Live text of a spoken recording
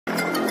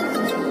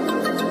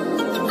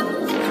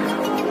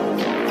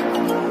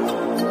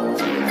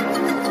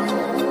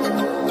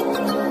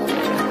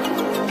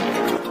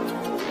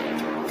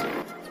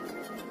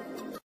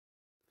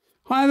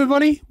Hello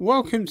everybody,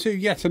 welcome to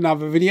yet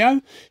another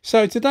video.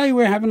 So today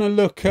we're having a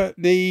look at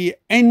the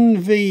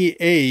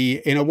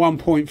NVE in a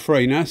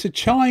 1.3. Now it's a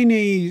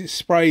Chinese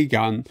spray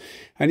gun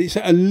and it's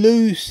a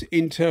loose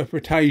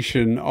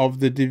interpretation of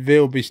the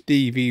Devilbiss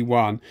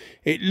DV1.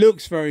 It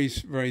looks very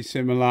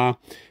similar.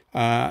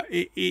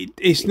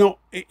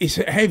 It's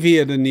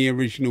heavier than the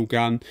original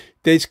gun.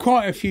 There's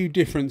quite a few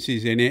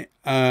differences in it.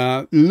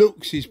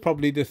 Looks is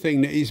probably the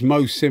thing that is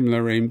most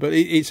similar in, but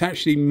it's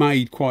actually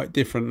made quite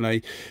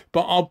differently.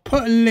 But I'll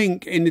put a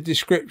link in the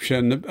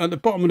description. At the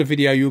bottom of the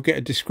video you'll get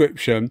a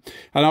description,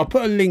 and I'll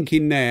put a link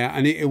in there,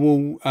 and it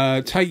will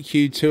take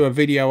you to a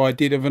video I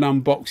did of an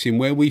unboxing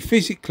where we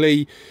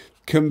physically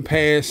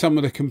compare some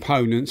of the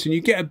components, and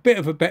you get a bit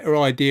of a better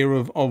idea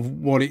of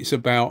what it's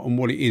about and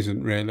what it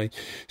isn't really.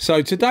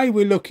 So today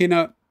we're looking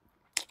at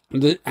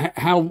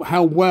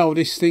how well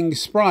this thing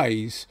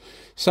sprays.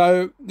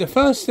 So the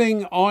first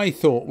thing I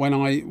thought when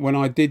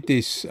I did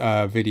this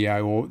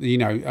video, or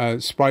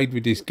sprayed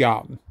with this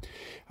gun,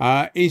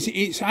 is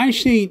it's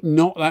actually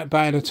not that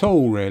bad at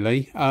all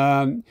really,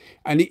 and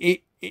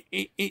it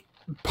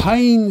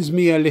pains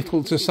me a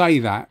little to say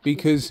that,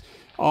 because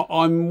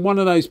I'm one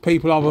of those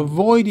people. I've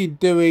avoided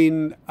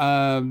doing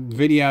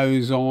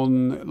videos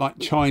on like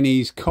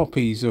Chinese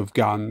copies of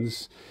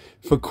guns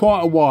for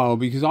quite a while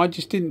because I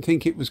just didn't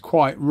think it was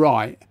quite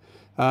right.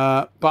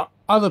 But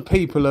other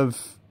people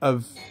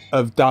have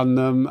done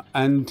them,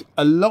 and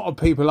a lot of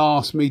people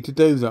ask me to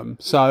do them.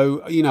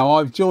 So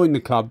I've joined the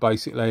club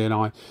basically, and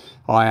I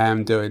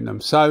am doing them.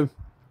 So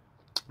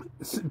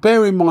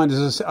bear in mind,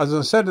 as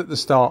I said at the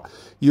start,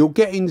 you're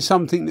getting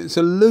something that's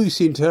a loose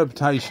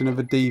interpretation of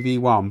a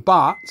DV1,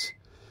 but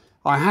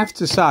I have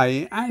to say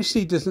it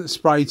actually doesn't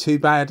spray too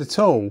bad at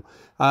all.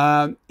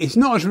 It's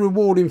not as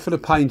rewarding for the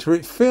painter.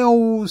 It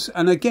feels,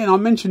 and again I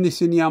mentioned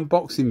this in the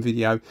unboxing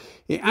video,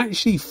 it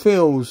actually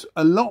feels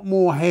a lot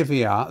more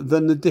heavier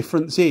than the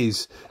difference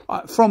is.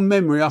 From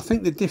memory, I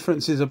think the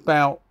difference is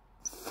about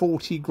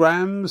 40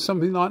 grams,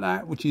 something like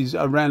that, which is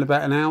around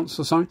about an ounce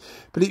or something,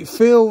 but it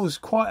feels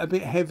quite a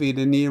bit heavier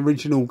than the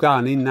original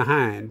gun in the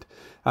hand.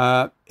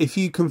 If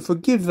you can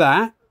forgive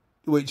that,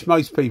 which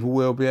most people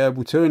will be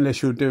able to,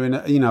 unless you're doing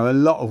a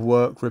lot of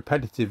work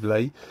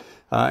repetitively,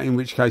 in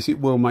which case it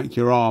will make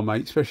your arm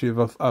ache, especially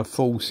with a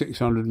full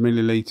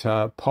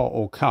 600ml pot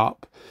or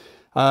cup.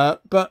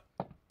 But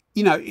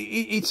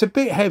it's a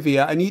bit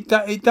heavier, and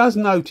it does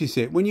notice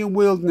it when you're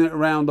wielding it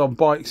around on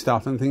bike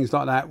stuff and things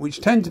like that, which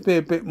tend to be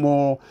a bit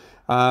more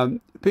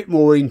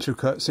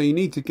intricate. So you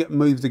need to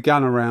move the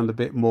gun around a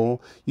bit more.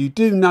 You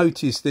do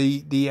notice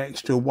the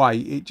extra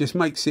weight. It just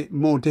makes it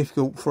more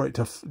difficult for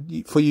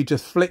you to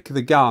flick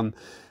the gun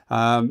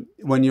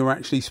when you're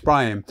actually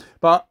spraying.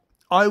 But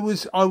I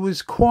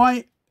was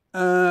quite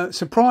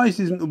surprised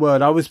isn't the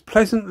word. I was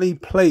pleasantly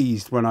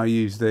pleased when I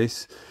used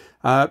this.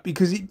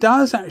 Because it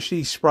does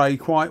actually spray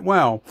quite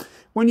well.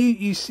 When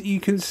you'll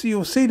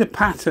see the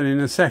pattern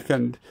in a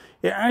second.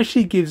 It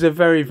actually gives a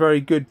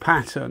very good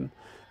pattern.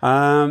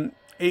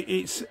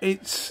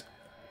 It's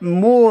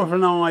more of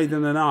an I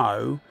than an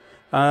O,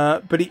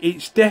 but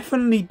it's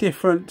definitely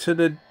different to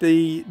the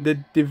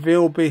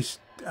Devilbiss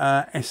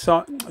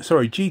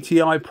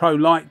GTI Pro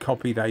Light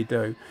copy they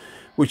do,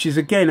 which is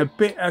again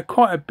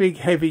quite a big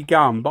heavy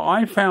gun. But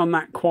I found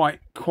that quite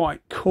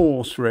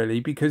coarse really,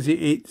 because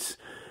it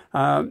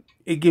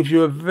gives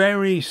you a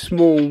very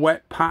small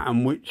wet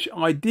pattern, which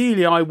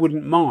ideally I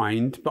wouldn't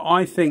mind, but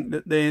I think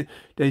that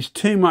there's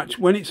too much,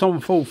 when it's on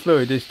full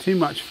fluid, there's too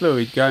much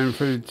fluid going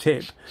through the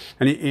tip,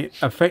 and it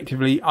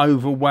effectively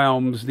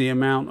overwhelms the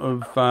amount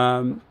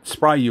of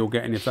spray you're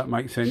getting, if that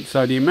makes sense.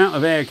 So the amount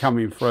of air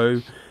coming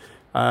through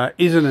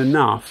isn't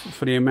enough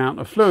for the amount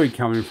of fluid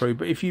coming through,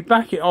 but if you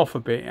back it off a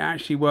bit, it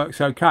actually works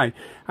okay.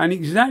 And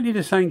exactly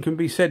the same can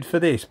be said for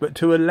this, but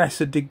to a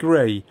lesser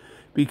degree,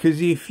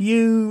 because if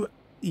you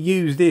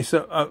use this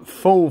at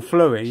full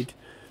fluid,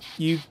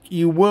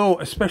 you will,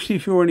 especially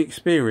if you're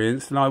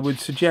inexperienced, and I would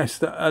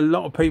suggest that a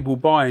lot of people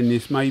buying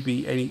this may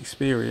be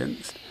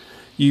inexperienced,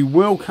 you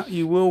will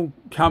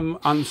come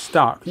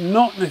unstuck,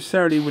 not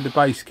necessarily with the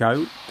base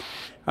coat,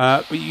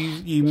 but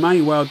you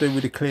may well do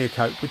with a clear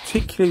coat,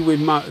 particularly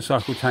with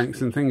motorcycle tanks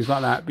and things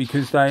like that,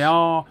 because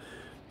I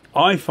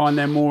find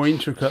they're more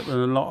intricate than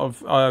a lot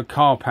of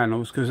car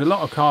panels, because a lot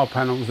of car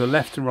panels are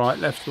left to right,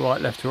 left to right,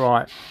 left to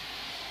right,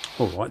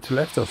 or right to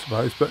left I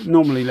suppose, but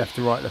normally left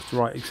to right,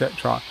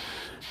 etc.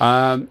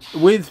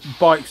 With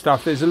bike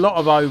stuff there's a lot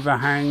of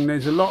overhang,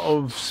 there's a lot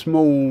of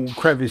small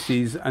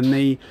crevices,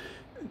 and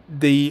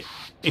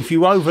if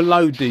you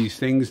overload these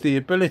things, the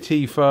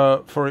ability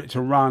for it to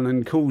run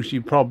and cause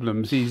you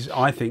problems is,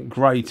 I think,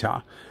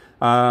 greater.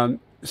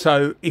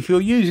 So if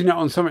you're using it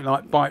on something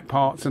like bike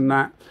parts and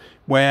that,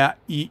 where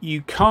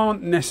you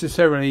can't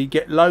necessarily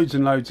get loads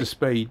and loads of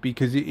speed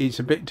because it's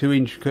a bit too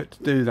intricate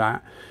to do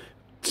that,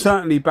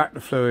 certainly back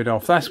the fluid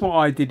off. That's what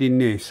I did in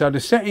this. So the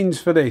settings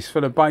for this,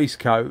 for the base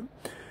coat,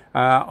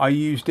 I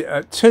used it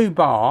at 2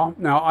 bar.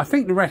 Now I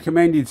think the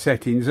recommended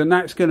settings, and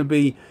that's going to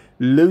be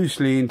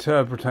loosely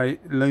interpreted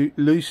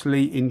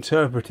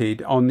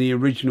on the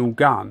original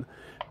gun,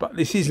 but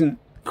this isn't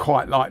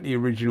quite like the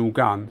original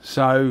gun.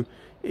 So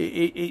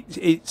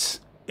it's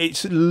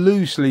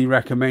loosely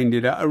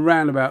recommended at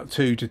around about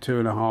 2 to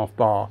 2.5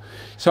 bar.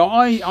 So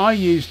I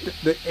used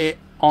it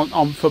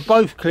on for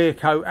both clear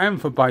coat and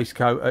for base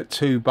coat at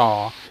 2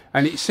 bar,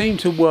 and it seemed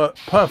to work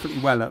perfectly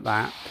well at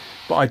that.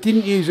 But I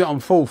didn't use it on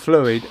full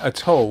fluid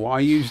at all. I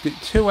used it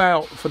 2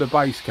 out for the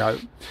base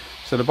coat.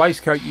 So the base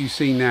coat you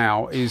see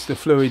now is the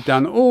fluid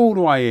done all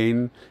the way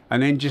in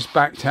and then just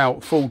backed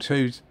out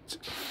two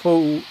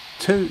full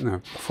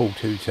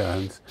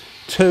turns.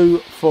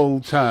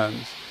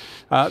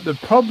 The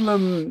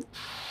problem,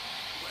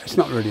 it's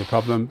not really a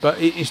problem, but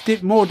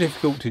it's more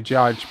difficult to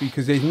judge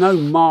because there's no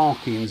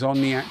markings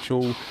on the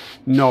actual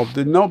knob.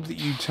 The knob that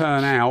you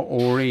turn out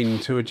or in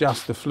to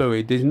adjust the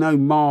fluid, there's no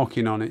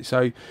marking on it,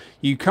 so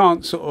you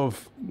can't sort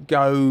of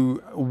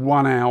go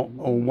 1 out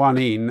or 1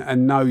 in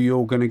and know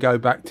you're going to go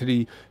back to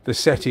the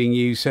setting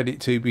you set it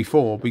to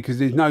before, because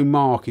there's no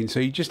marking. So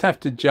you just have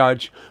to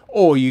judge,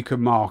 or you can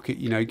mark it,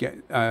 you know, get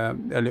a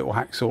little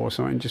hacksaw or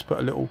something, just put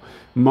a little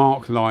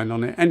mark line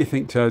on it,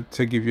 anything to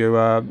give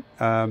you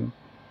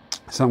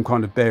some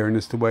kind of bearing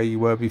as to where you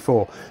were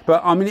before.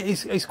 But I mean,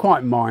 it's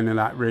quite minor,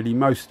 that really.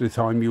 Most of the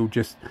time you'll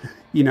just,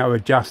 you know,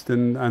 adjust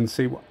and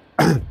see what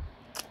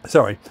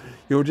sorry,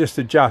 you'll just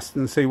adjust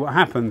and see what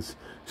happens.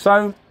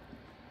 So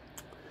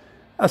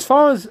as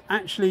far as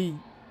actually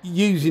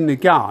using the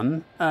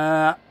gun,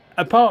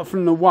 apart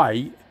from the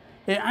weight,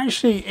 it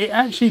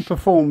actually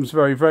performs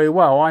very, very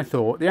well. I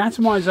thought the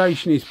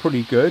atomization is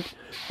pretty good,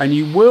 and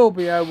you will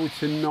be able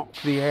to knock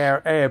the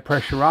air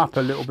pressure up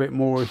a little bit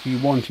more if you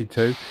wanted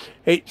to.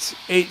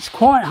 It's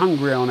quite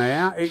hungry on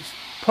air. It's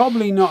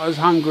probably not as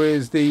hungry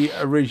as the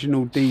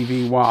original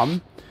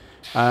DV1,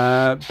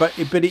 but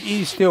it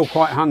is still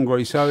quite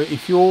hungry. So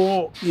if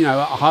you're, you know,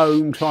 at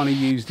home trying to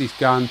use this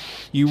gun,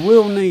 you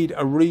will need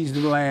a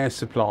reasonable air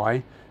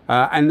supply.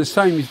 And the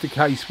same is the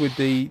case with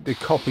the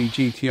Copy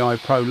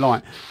GTI Pro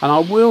Lite. And I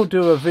will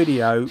do a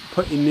video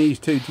putting these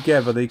two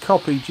together, the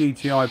Copy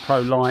GTI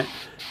Pro Lite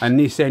and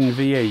this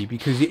NVE,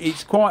 because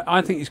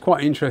I think it's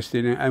quite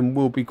interesting and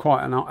will be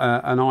quite an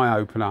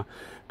eye-opener.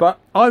 But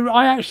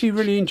I actually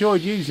really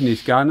enjoyed using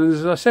this gun, and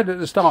as I said at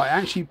the start, it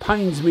actually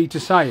pains me to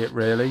say it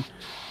really,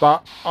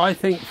 but I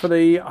think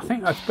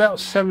that's about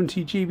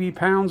 70 GB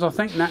pounds. I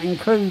think that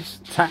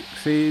includes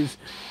taxes,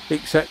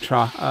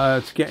 etc.,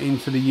 to get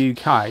into the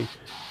UK.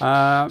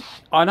 I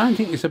don't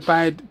think it's a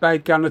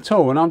bad gun at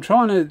all, and I'm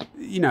trying to,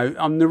 you know,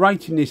 I'm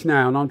narrating this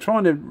now and I'm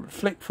trying to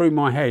flick through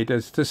my head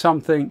as to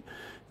something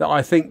that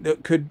I think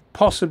that could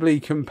possibly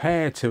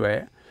compare to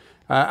it,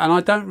 and I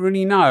don't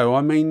really know.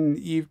 I mean,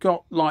 you've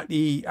got like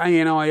the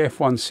ANI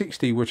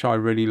F160, which I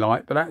really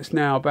like, but that's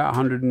now about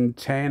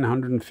 110,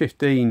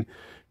 115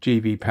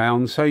 GB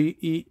pounds. So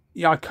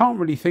I can't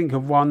really think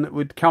of one that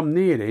would come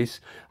near this.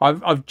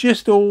 I've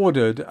just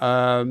ordered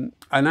an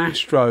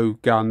Astro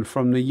gun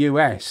from the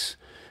US,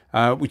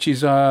 which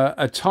is a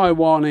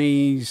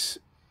Taiwanese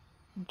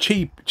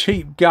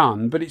cheap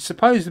gun, but it's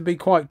supposed to be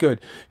quite good.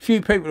 A few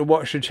people who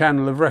watch the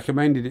channel have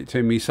recommended it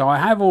to me, so I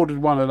have ordered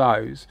one of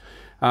those,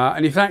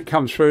 and if that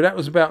comes through, that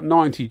was about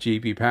 90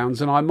 GB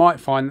pounds, and I might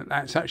find that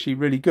that's actually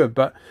really good.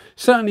 But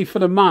certainly for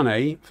the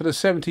money, for the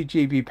 70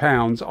 GB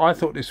pounds, I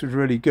thought this was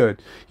really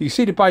good. You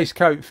see the base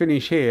coat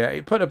finish here.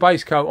 It put a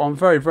base coat on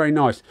very, very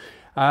nice.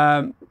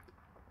 As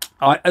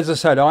I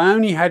said, I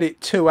only had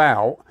it 2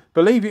 out.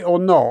 Believe it or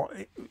not,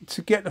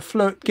 to get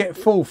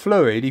full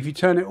fluid, if you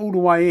turn it all the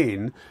way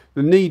in,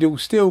 the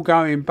needle's still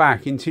going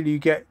back until you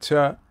get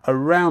to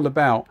around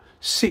about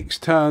 6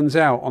 turns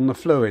out on the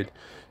fluid.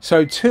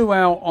 So 2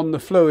 out on the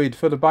fluid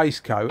for the base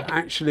coat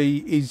actually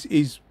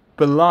is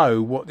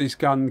below what this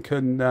gun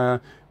can,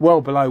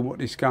 well below what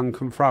this gun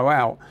can throw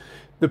out.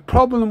 The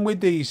problem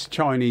with these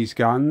Chinese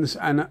guns,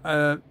 and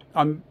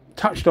I'm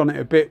touched on it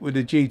a bit with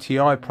the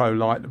GTI Pro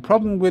Lite, the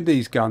problem with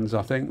these guns,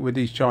 I think, with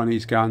these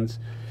Chinese guns,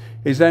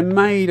 is they're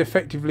made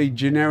effectively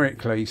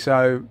generically.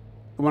 So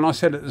when I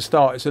said at the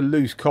start it's a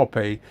loose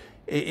copy,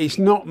 it's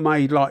not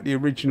made like the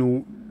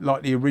original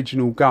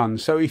gun.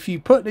 So if you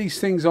put these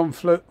things on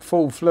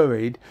full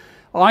fluid,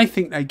 I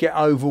think they get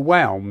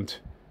overwhelmed.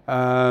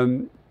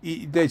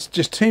 There's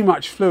just too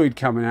much fluid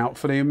coming out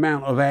for the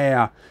amount of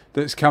air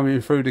that's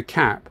coming through the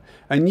cap.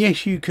 And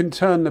yes, you can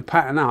turn the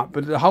pattern up,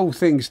 but the whole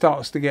thing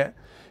starts to get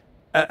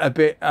a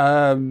bit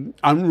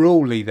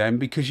unruly then,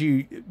 because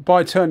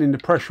by turning the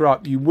pressure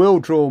up, you will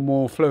draw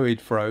more fluid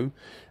through,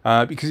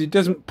 because it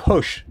doesn't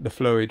push the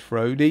fluid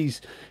through.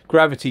 These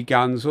gravity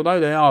guns, although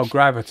they are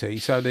gravity,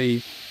 so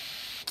the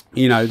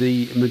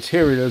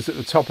material is at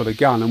the top of the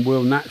gun and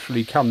will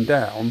naturally come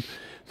down,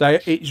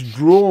 it's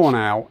drawn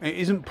out. It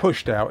isn't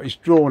pushed out, it's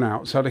drawn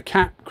out. So the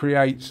cap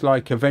creates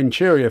like a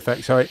Venturi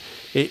effect, so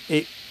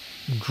it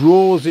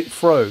draws it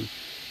through.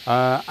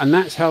 And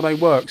that's how they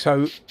work.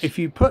 So if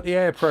you put the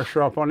air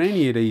pressure up on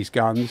any of these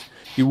guns,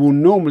 you will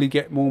normally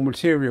get more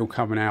material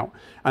coming out,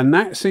 and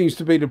that seems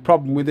to be the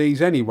problem with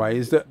these anyway,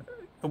 is that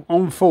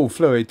on full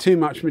fluid too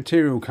much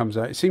material comes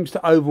out. It seems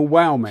to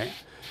overwhelm it,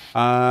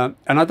 And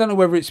I don't know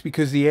whether it's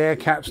because the air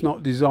cap's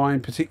not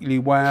designed particularly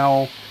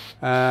well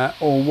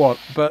or what,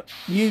 but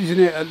using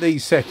it at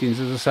these settings,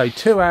 as I say,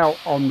 2 out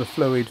on the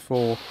fluid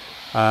for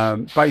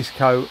base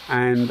coat,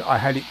 and I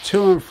had it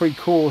 2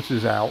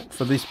 3/4 out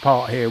for this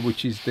part here,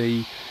 which is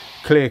the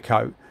clear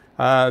coat.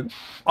 I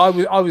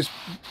was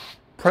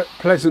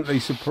pleasantly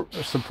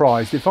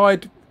surprised. I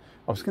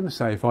was going to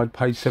say if I'd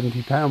paid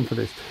 £70 for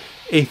this,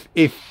 if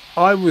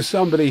I was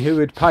somebody who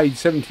had paid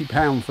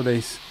 £70 for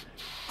this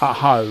at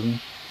home,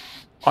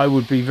 I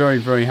would be very,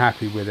 very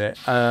happy with it.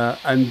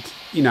 And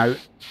you know,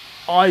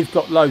 I've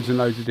got loads and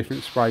loads of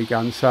different spray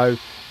guns, so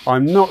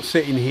I'm not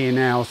sitting here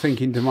now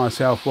thinking to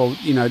myself, well,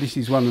 you know, this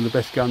is one of the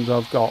best guns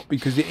I've got,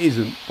 because it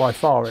isn't. By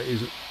far it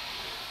isn't.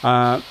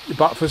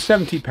 But for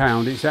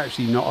 £70, it's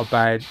actually not a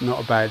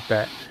bad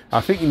bet. I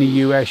think in the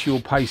US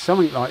you'll pay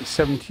something like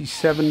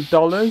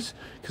 $77,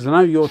 because I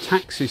know your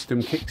tax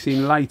system kicks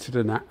in later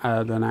than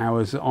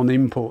ours on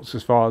imports,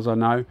 as far as I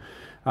know.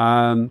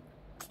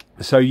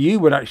 So you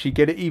would actually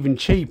get it even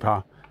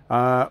cheaper,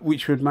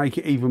 which would make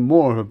it even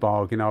more of a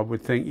bargain, I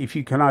would think, if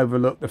you can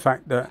overlook the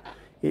fact that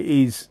it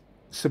is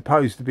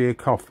supposed to be a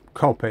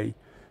copy.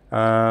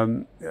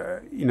 You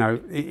know,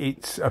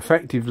 it's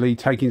effectively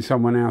taking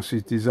someone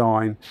else's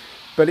design,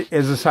 but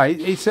as I say,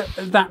 it's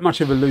that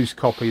much of a loose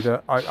copy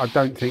that I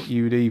don't think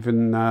you would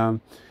even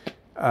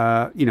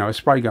you know, a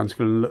spray gun's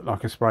going to look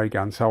like a spray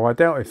gun, so I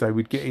doubt if they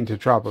would get into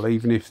trouble,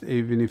 even if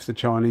the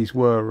Chinese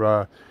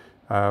were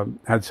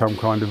had some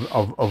kind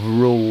of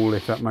rule,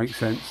 if that makes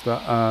sense,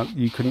 that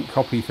you couldn't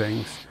copy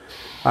things.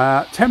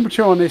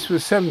 Temperature on this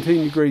was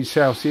 17 degrees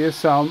Celsius,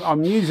 so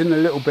I'm using a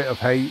little bit of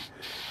heat.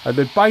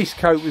 The base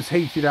coat was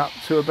heated up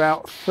to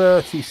about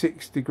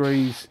 36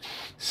 degrees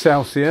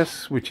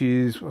Celsius, which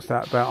is, what's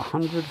that, about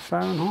 100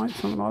 Fahrenheit,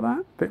 something like that,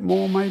 a bit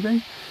more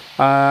maybe.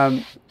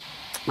 And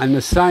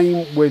the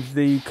same with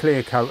the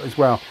clear coat as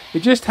well. It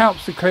just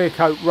helps the clear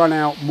coat run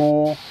out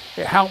more.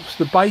 It helps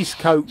the base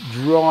coat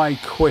dry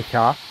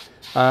quicker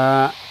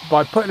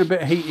by putting a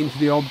bit of heat into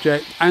the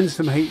object and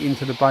some heat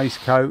into the base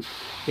coat.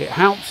 It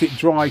helps it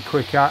dry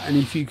quicker, and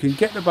if you can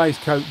get the base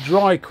coat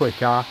dry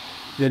quicker,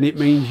 then it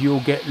means you'll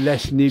get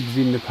less nibs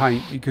in the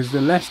paint, because the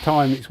less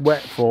time it's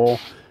wet for,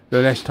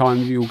 the less time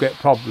you'll get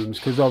problems,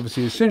 because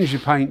obviously as soon as your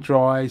paint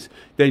dries,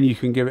 then you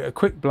can give it a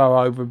quick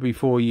blow over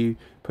before you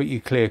put your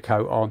clear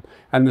coat on.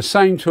 And the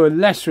same to a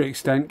lesser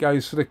extent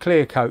goes for the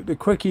clear coat. The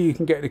quicker you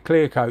can get the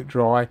clear coat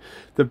dry,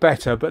 the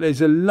better, but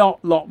there's a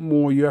lot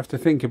more you have to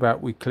think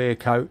about with clear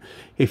coat.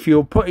 If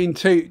you're putting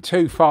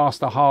too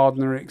fast a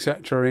hardener,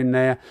 etc. in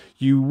there,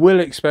 you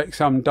will expect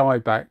some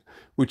dieback,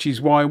 which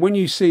is why when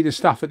you see the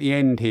stuff at the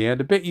end here,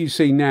 the bit you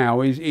see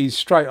now is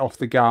straight off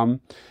the gun,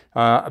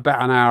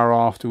 about an hour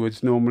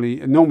afterwards.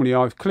 Normally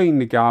I've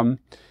cleaned the gun,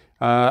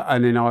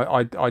 and then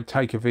I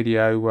take a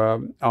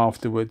video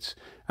afterwards.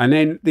 And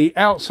then the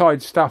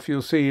outside stuff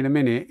you'll see in a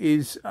minute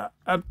is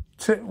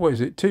what is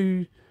it,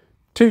 2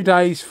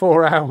 days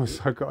 4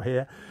 hours I got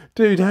here,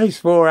 2 days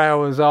 4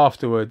 hours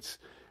afterwards.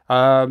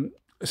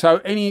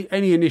 So any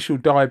initial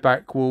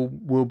dieback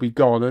will be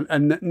gone,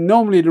 and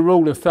normally the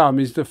rule of thumb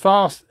is the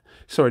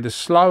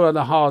slower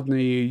the hardener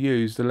you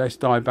use, the less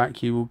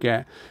dieback you will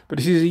get. But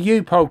this is a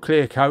U-Pol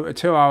clear coat, a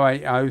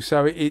 2080,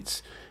 so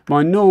it's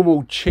my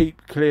normal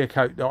cheap clear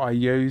coat that I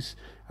use.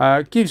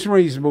 Gives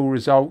reasonable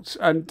results,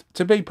 and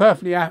to be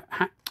perfectly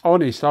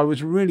honest, I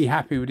was really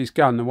happy with this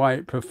gun, the way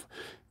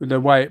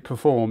it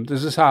performed.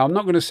 As I say, I'm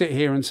not going to sit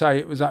here and say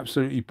it was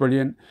absolutely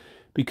brilliant,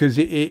 because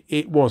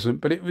it wasn't,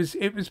 but it was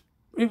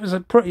a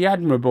pretty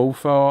admirable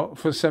for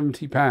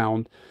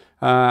 £70.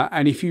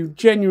 And if you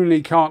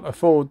genuinely can't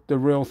afford the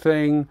real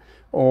thing,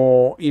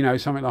 or you know,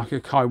 something like a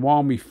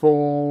Kiwami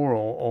 4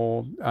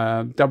 or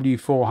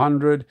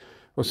W400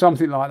 or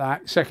something like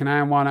that,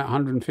 second-hand one at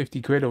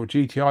 150 quid, or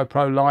GTI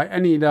Pro Light,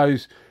 any of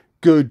those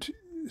good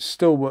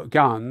stalwart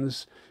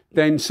guns,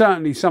 then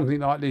certainly something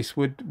like this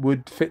would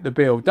fit the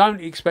bill.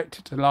 Don't expect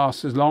it to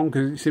last as long,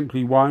 because it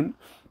simply won't.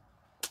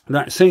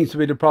 That seems to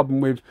be the problem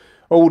with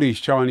all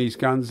these Chinese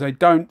guns. They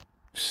don't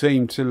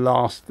seem to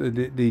last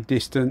the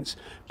distance.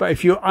 But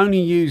if you're only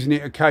using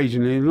it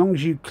occasionally, as long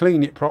as you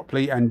clean it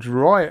properly and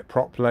dry it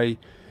properly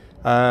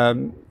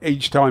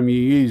each time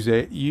you use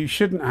it, you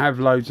shouldn't have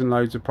loads and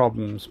loads of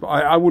problems. But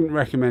I wouldn't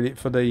recommend it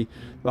for the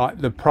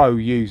pro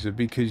user,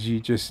 because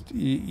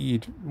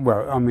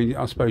well, I mean,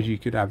 I suppose you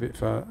could have it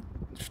for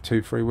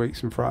 2-3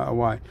 weeks and throw it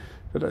away,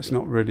 but that's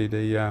not really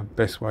the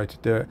best way to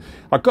do it.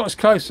 I got as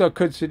close as I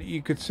could so that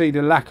you could see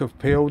the lack of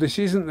peel. This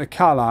isn't the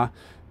colour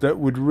that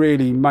would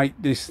really make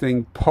this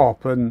thing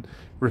pop and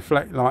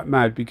reflect like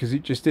mad, because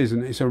it just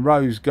isn't. It's a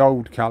rose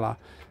gold colour,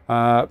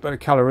 but the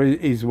colour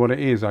is what it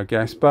is, I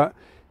guess. But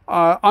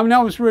I mean,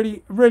 I was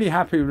really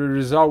happy with the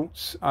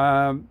results.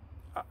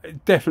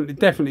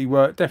 Definitely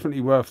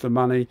worth the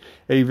money,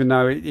 even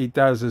though it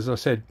does, as I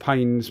said,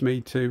 pains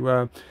me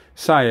to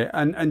say it,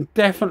 and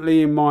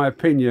definitely, in my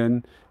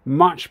opinion,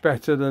 much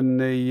better than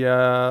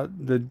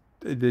the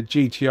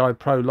GTI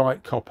Pro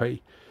Light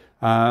copy.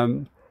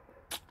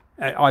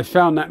 I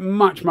found that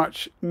much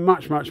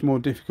more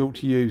difficult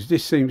to use.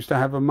 This seems to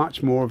have a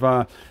much more of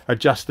a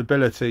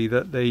adjustability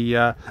that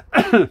the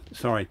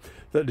sorry,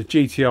 that the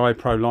GTI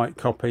Pro Lite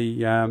copy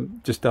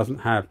just doesn't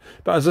have.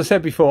 But as I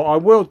said before, I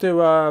will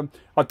do I'll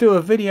do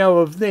a video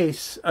of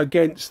this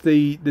against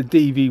the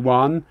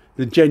DV1,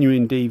 the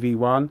genuine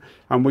DV1,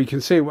 and we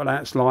can see what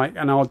that's like.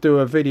 And I'll do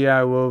a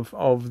video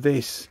of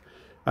this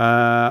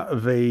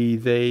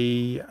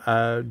the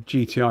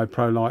GTI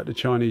Pro Lite, the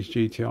Chinese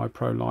GTI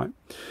Pro Lite.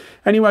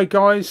 Anyway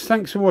guys,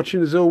 thanks for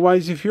watching as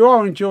always. If you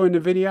are enjoying the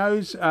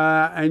videos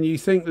and you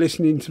think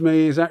listening to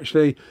me is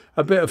actually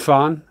a bit of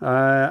fun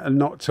and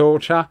not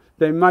torture,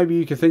 then maybe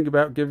you can think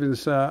about giving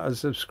us a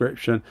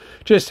subscription.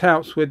 Just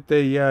helps with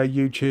the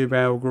YouTube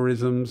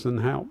algorithms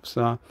and helps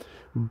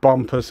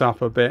bump us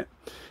up a bit.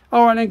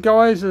 Alright then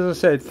guys, as I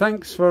said,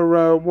 thanks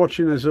for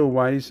watching as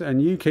always,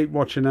 and you keep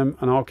watching them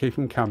and I'll keep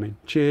them coming.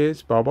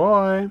 Cheers, bye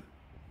bye.